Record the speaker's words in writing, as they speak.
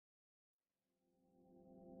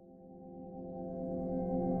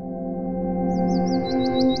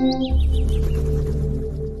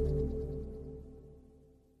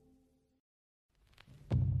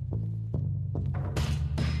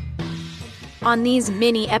On these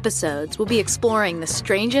mini episodes, we'll be exploring the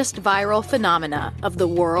strangest viral phenomena of the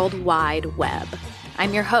World Wide Web.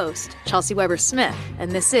 I'm your host, Chelsea Weber-Smith,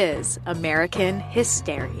 and this is American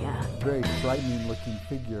Hysteria. A very frightening-looking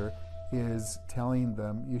figure is telling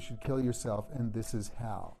them, you should kill yourself, and this is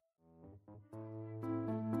how.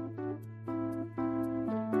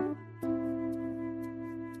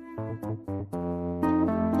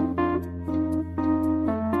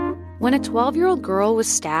 When a 12-year-old girl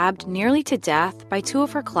was stabbed nearly to death by two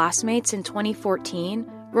of her classmates in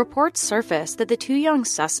 2014, reports surfaced that the two young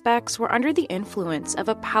suspects were under the influence of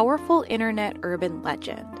a powerful internet urban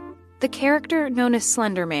legend. The character known as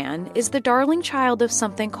Slender Man is the darling child of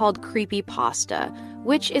something called creepypasta,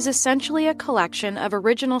 which is essentially a collection of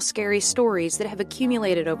original scary stories that have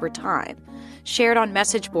accumulated over time, shared on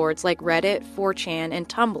message boards like Reddit, 4chan, and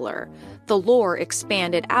Tumblr. The lore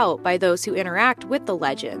expanded out by those who interact with the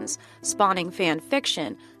legends, spawning fan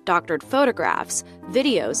fiction, doctored photographs,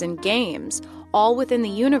 videos, and games, all within the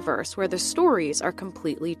universe where the stories are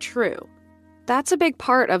completely true. That's a big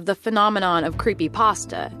part of the phenomenon of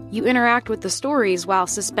creepypasta. You interact with the stories while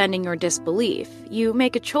suspending your disbelief. You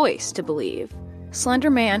make a choice to believe.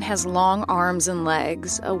 Slender Man has long arms and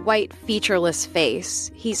legs, a white featureless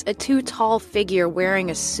face. He's a too tall figure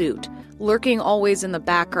wearing a suit, lurking always in the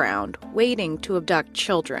background, waiting to abduct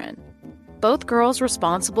children. Both girls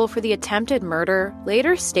responsible for the attempted murder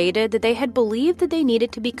later stated that they had believed that they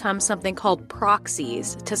needed to become something called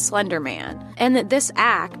proxies to Slender Man, and that this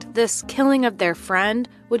act, this killing of their friend,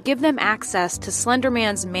 would give them access to Slender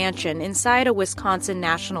Man's mansion inside a Wisconsin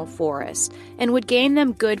national forest, and would gain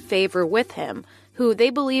them good favor with him, who they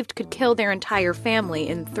believed could kill their entire family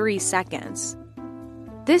in 3 seconds.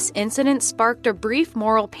 This incident sparked a brief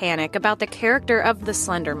moral panic about the character of the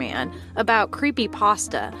Slender Man, about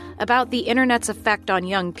creepypasta, about the internet's effect on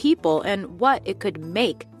young people, and what it could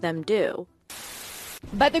make them do.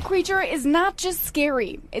 But the creature is not just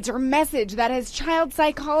scary. It's her message that has child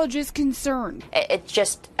psychologists concerned.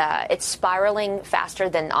 It's spiraling faster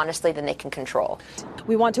than they can control.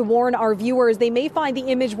 We want to warn our viewers they may find the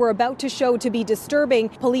image we're about to show to be disturbing.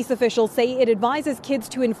 Police officials say it advises kids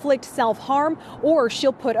to inflict self-harm or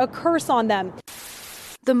she'll put a curse on them.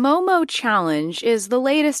 The Momo challenge is the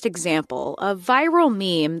latest example of viral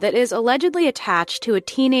meme that is allegedly attached to a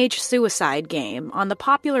teenage suicide game on the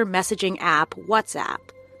popular messaging app WhatsApp.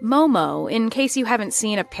 Momo, in case you haven't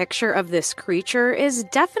seen a picture of this creature, is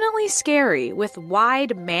definitely scary, with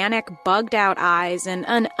wide, manic, bugged-out eyes and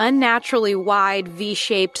an unnaturally wide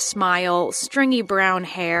V-shaped smile, stringy brown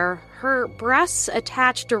hair, her breasts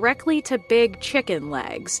attached directly to big chicken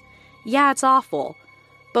legs. Yeah, it's awful.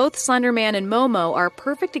 Both Slender Man and Momo are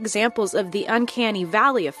perfect examples of the uncanny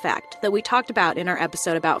valley effect that we talked about in our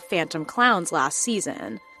episode about phantom clowns last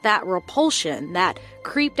season. That repulsion, that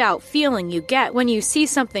creeped-out feeling you get when you see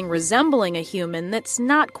something resembling a human that's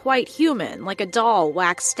not quite human, like a doll,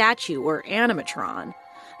 wax statue, or animatron.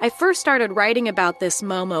 I first started writing about this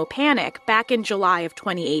Momo panic back in July of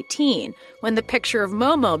 2018, when the picture of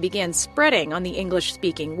Momo began spreading on the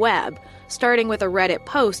English-speaking web, starting with a Reddit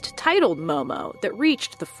post titled Momo that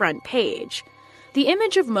reached the front page. The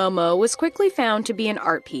image of Momo was quickly found to be an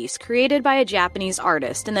art piece created by a Japanese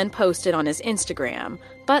artist and then posted on his Instagram,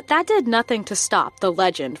 but that did nothing to stop the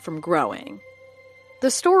legend from growing. The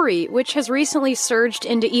story, which has recently surged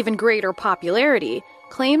into even greater popularity,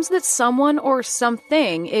 claims that someone or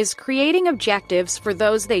something is creating objectives for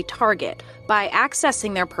those they target by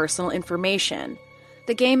accessing their personal information.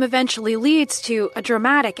 The game eventually leads to a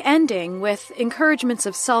dramatic ending with encouragements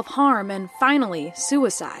of self-harm and, finally,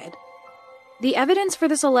 suicide. The evidence for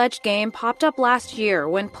this alleged game popped up last year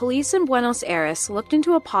when police in Buenos Aires looked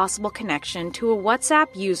into a possible connection to a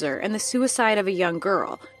WhatsApp user and the suicide of a young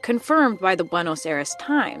girl, confirmed by the Buenos Aires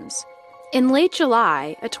Times. In late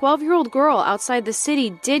July, a 12-year-old girl outside the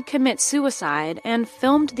city did commit suicide and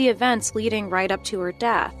filmed the events leading right up to her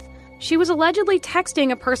death. She was allegedly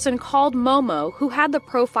texting a person called Momo who had the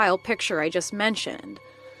profile picture I just mentioned.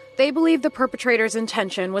 They believe the perpetrator's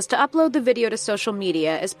intention was to upload the video to social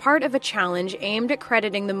media as part of a challenge aimed at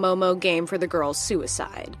crediting the Momo game for the girl's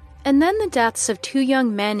suicide. And then the deaths of 2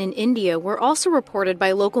 young men in India were also reported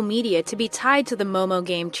by local media to be tied to the Momo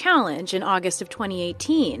game challenge in August of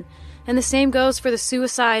 2018. And the same goes for the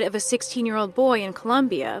suicide of a 16-year-old boy in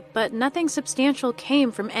Colombia, but nothing substantial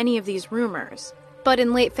came from any of these rumors. But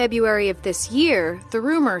in late February of this year, the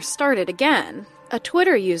rumors started again. A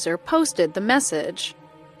Twitter user posted the message,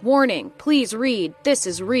 "Warning, please read, this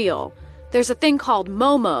is real. There's a thing called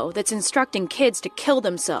Momo that's instructing kids to kill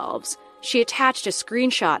themselves. She attached a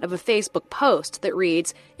screenshot of a Facebook post that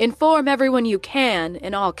reads, "Inform everyone you can,"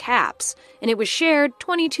 in all caps, and it was shared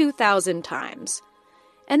 22,000 times.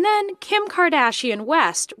 And then Kim Kardashian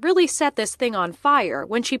West really set this thing on fire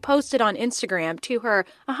when she posted on Instagram to her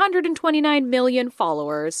 129 million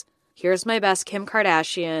followers. Here's my best Kim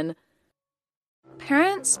Kardashian.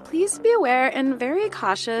 Parents, please be aware and very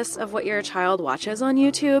cautious of what your child watches on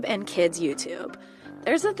YouTube and kids' YouTube.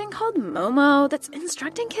 There's a thing called Momo that's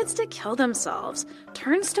instructing kids to kill themselves,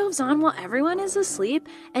 turn stoves on while everyone is asleep,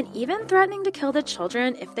 and even threatening to kill the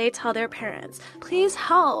children if they tell their parents. Please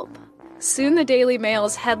help. Soon the Daily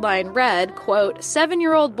Mail's headline read, quote,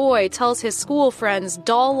 7-year-old boy tells his school friends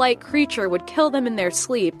doll-like creature would kill them in their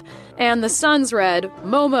sleep. And the Sun's read,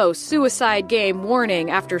 Momo suicide game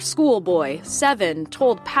warning after schoolboy, 7,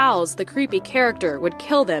 told pals the creepy character would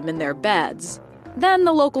kill them in their beds. Then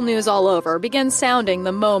the local news all over began sounding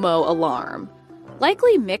the Momo alarm.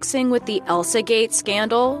 Likely mixing with the Elsagate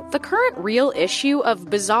scandal, the current real issue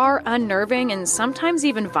of bizarre, unnerving, and sometimes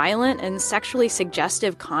even violent and sexually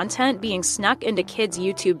suggestive content being snuck into kids'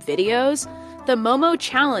 YouTube videos, the Momo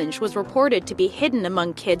challenge was reported to be hidden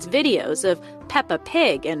among kids' videos of Peppa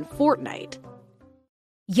Pig and Fortnite.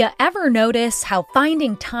 You ever notice how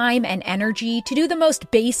finding time and energy to do the most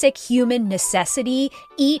basic human necessity,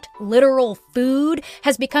 eat literal food,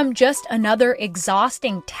 has become just another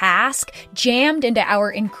exhausting task jammed into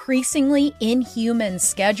our increasingly inhuman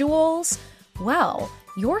schedules? Well,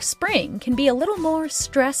 your spring can be a little more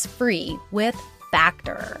stress-free with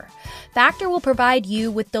Factor. Factor will provide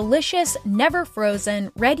you with delicious,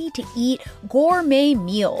 never-frozen, ready-to-eat gourmet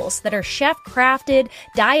meals that are chef-crafted,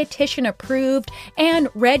 dietitian-approved, and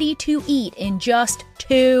ready to eat in just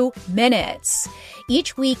 2 minutes.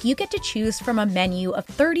 Each week, you get to choose from a menu of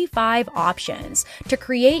 35 options to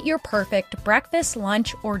create your perfect breakfast,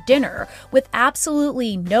 lunch, or dinner with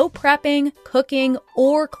absolutely no prepping, cooking,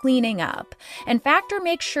 or cleaning up. And Factor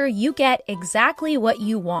makes sure you get exactly what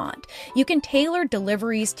you want. You can tailor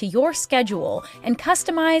deliveries to your schedule and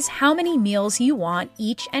customize how many meals you want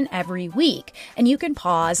each and every week, and you can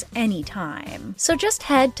pause anytime. So just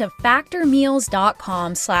head to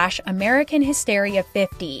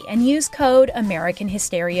factormeals.com/AmericanHysteria50 and use code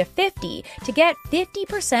AmericanHysteria50 to get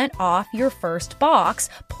 50% off your first box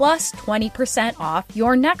plus 20% off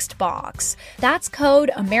your next box. That's code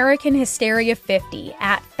AmericanHysteria50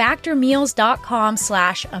 at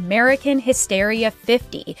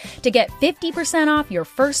factormeals.com/AmericanHysteria50 to get 50% off your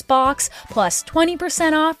first box plus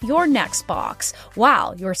 20% off your next box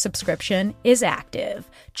while your subscription is active.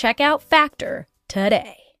 Check out Factor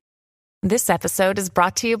today. This episode is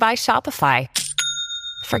brought to you by Shopify.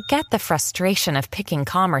 Forget the frustration of picking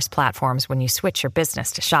commerce platforms when you switch your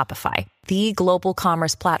business to Shopify, the global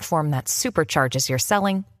commerce platform that supercharges your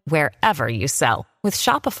selling wherever you sell. With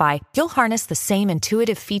Shopify, you'll harness the same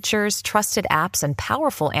intuitive features, trusted apps, and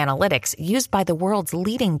powerful analytics used by the world's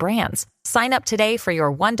leading brands. Sign up today for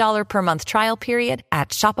your $1 per month trial period at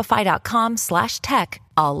shopify.com/tech,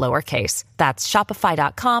 all lowercase. That's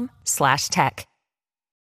shopify.com/tech.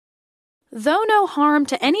 Though no harm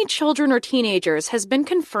to any children or teenagers has been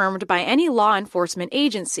confirmed by any law enforcement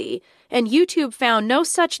agency, and YouTube found no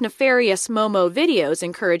such nefarious Momo videos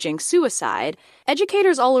encouraging suicide,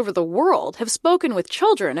 educators all over the world have spoken with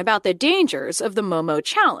children about the dangers of the Momo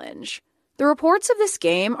challenge. The reports of this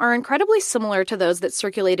game are incredibly similar to those that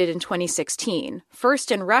circulated in 2016, first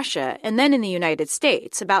in Russia and then in the United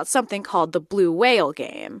States, about something called the Blue Whale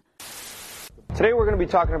game. Today we're going to be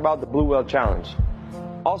talking about the Blue Whale Challenge,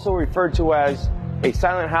 also referred to as a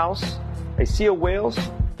silent house, a sea of whales.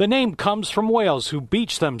 The name comes from whales who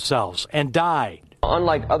beached themselves and died.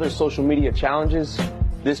 Unlike other social media challenges,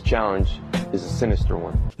 this challenge is a sinister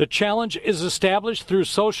one. The challenge is established through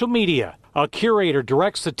social media. A curator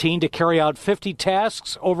directs the teen to carry out 50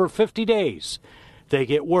 tasks over 50 days. They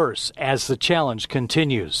get worse as the challenge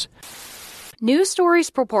continues. News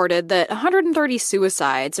stories purported that 130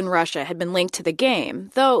 suicides in Russia had been linked to the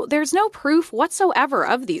game, though there's no proof whatsoever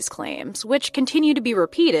of these claims, which continue to be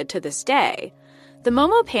repeated to this day. The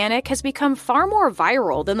Momo panic has become far more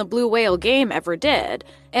viral than the Blue Whale game ever did,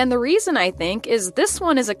 and the reason, I think, is this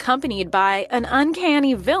one is accompanied by an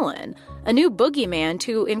uncanny villain, a new boogeyman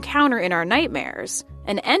to encounter in our nightmares,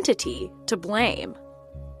 an entity to blame.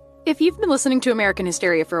 If you've been listening to American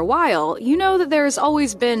Hysteria for a while, you know that there's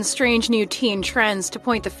always been strange new teen trends to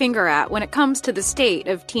point the finger at when it comes to the state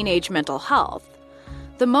of teenage mental health.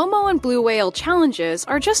 The Momo and Blue Whale challenges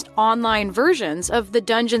are just online versions of the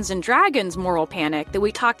Dungeons & Dragons moral panic that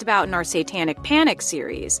we talked about in our Satanic Panic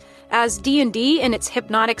series, as D&D and its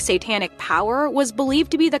hypnotic satanic power was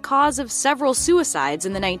believed to be the cause of several suicides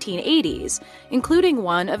in the 1980s, including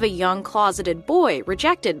one of a young closeted boy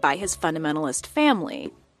rejected by his fundamentalist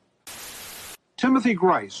family. Timothy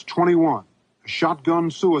Grice, 21, a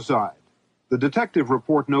shotgun suicide. The detective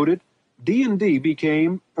report noted D&D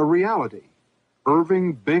became a reality.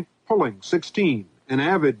 Irving Bink Pulling, 16, an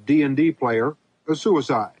avid D&D player, a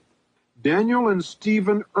suicide. Daniel and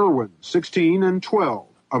Stephen Irwin, 16 and 12,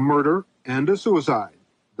 a murder and a suicide.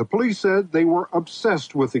 The police said they were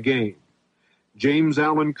obsessed with the game. James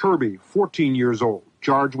Allen Kirby, 14 years old,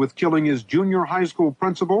 charged with killing his junior high school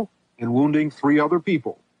principal and wounding 3 other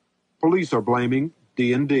people. Police are blaming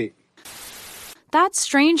D&D. That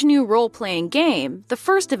strange new role-playing game, the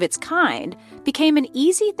first of its kind, became an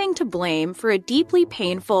easy thing to blame for a deeply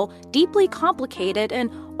painful, deeply complicated,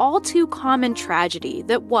 and all too common tragedy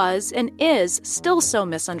that was and is still so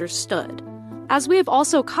misunderstood. As we have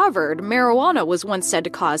also covered, marijuana was once said to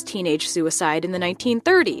cause teenage suicide in the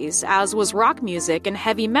 1930s, as was rock music and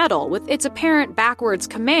heavy metal, with its apparent backwards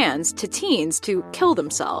commands to teens to kill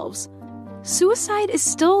themselves. Suicide is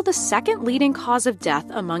still the second leading cause of death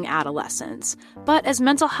among adolescents, but as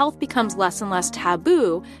mental health becomes less and less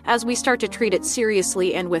taboo, as we start to treat it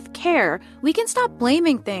seriously and with care, we can stop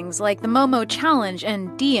blaming things like the Momo Challenge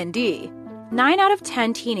and D&D. 9 out of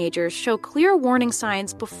 10 teenagers show clear warning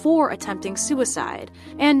signs before attempting suicide,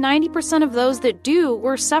 and 90% of those that do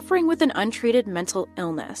were suffering with an untreated mental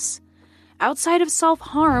illness. Outside of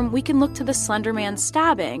self-harm, we can look to the Slender Man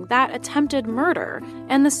stabbing, that attempted murder,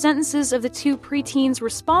 and the sentences of the 2 preteens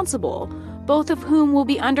responsible, both of whom will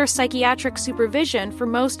be under psychiatric supervision for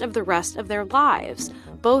most of the rest of their lives,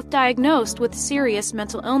 both diagnosed with serious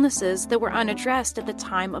mental illnesses that were unaddressed at the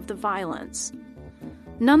time of the violence.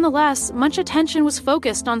 Nonetheless, much attention was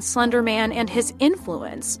focused on Slender Man and his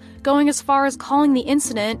influence, going as far as calling the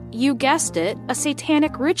incident, you guessed it, a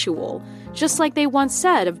satanic ritual, just like they once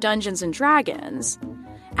said of Dungeons & Dragons.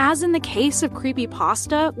 As in the case of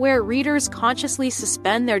creepypasta, where readers consciously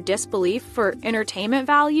suspend their disbelief for entertainment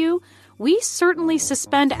value, we certainly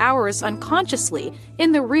suspend ours unconsciously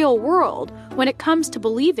in the real world when it comes to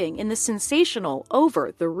believing in the sensational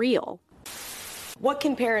over the real. What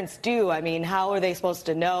can parents do? I mean, how are they supposed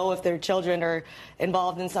to know if their children are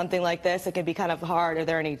involved in something like this? It can be kind of hard. Are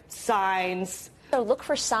there any signs? So look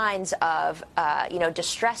for signs of,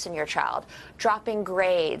 distress in your child, dropping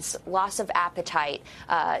grades, loss of appetite,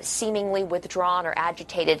 seemingly withdrawn or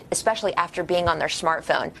agitated, especially after being on their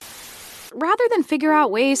smartphone. Rather than figure out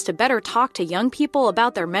ways to better talk to young people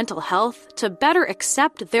about their mental health, to better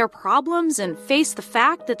accept their problems and face the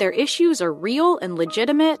fact that their issues are real and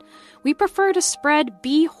legitimate, we prefer to spread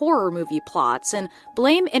B-horror movie plots and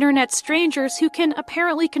blame internet strangers who can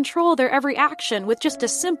apparently control their every action with just a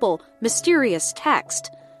simple, mysterious text.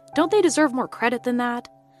 Don't they deserve more credit than that?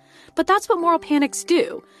 But that's what moral panics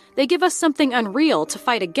do. They give us something unreal to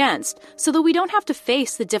fight against so that we don't have to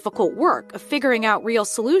face the difficult work of figuring out real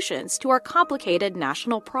solutions to our complicated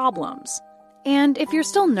national problems. And if you're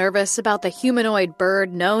still nervous about the humanoid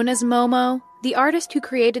bird known as Momo, the artist who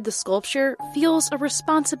created the sculpture feels a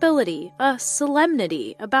responsibility, a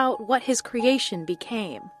solemnity about what his creation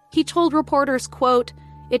became. He told reporters, quote,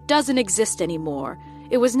 "It doesn't exist anymore.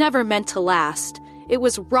 It was never meant to last. It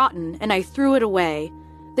was rotten and I threw it away.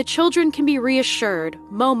 The children can be reassured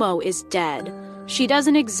Momo is dead. She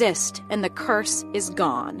doesn't exist and the curse is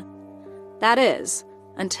gone." That is,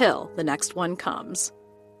 until the next one comes.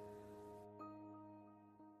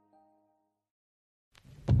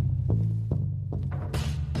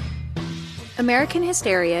 American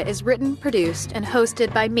Hysteria is written, produced, and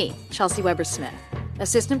hosted by me, Chelsea Weber-Smith.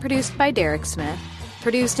 Assistant produced by Derek Smith.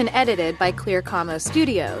 Produced and edited by Clear Como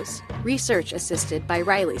Studios. Research assisted by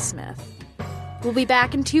Riley Smith. We'll be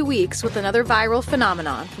back in 2 weeks with another viral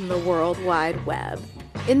phenomenon from the World Wide Web.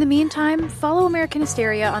 In the meantime, follow American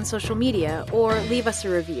Hysteria on social media or leave us a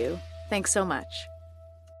review. Thanks so much.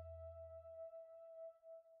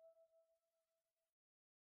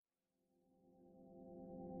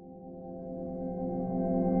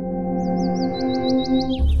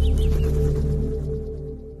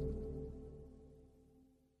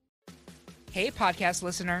 Hey, podcast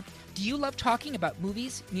listener. Do you love talking about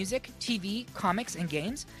movies, music, TV, comics, and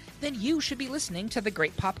games? Then you should be listening to The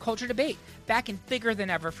Great Pop Culture Debate, back and bigger than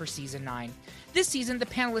ever for Season 9. This season, the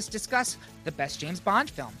panelists discuss the best James Bond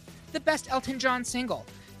film, the best Elton John single,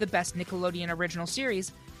 the best Nickelodeon original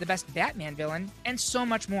series, the best Batman villain, and so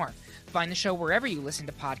much more. Find the show wherever you listen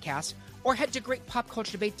to podcasts, or head to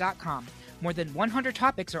greatpopculturedebate.com. More than 100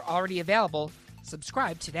 topics are already available.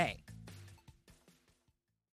 Subscribe today.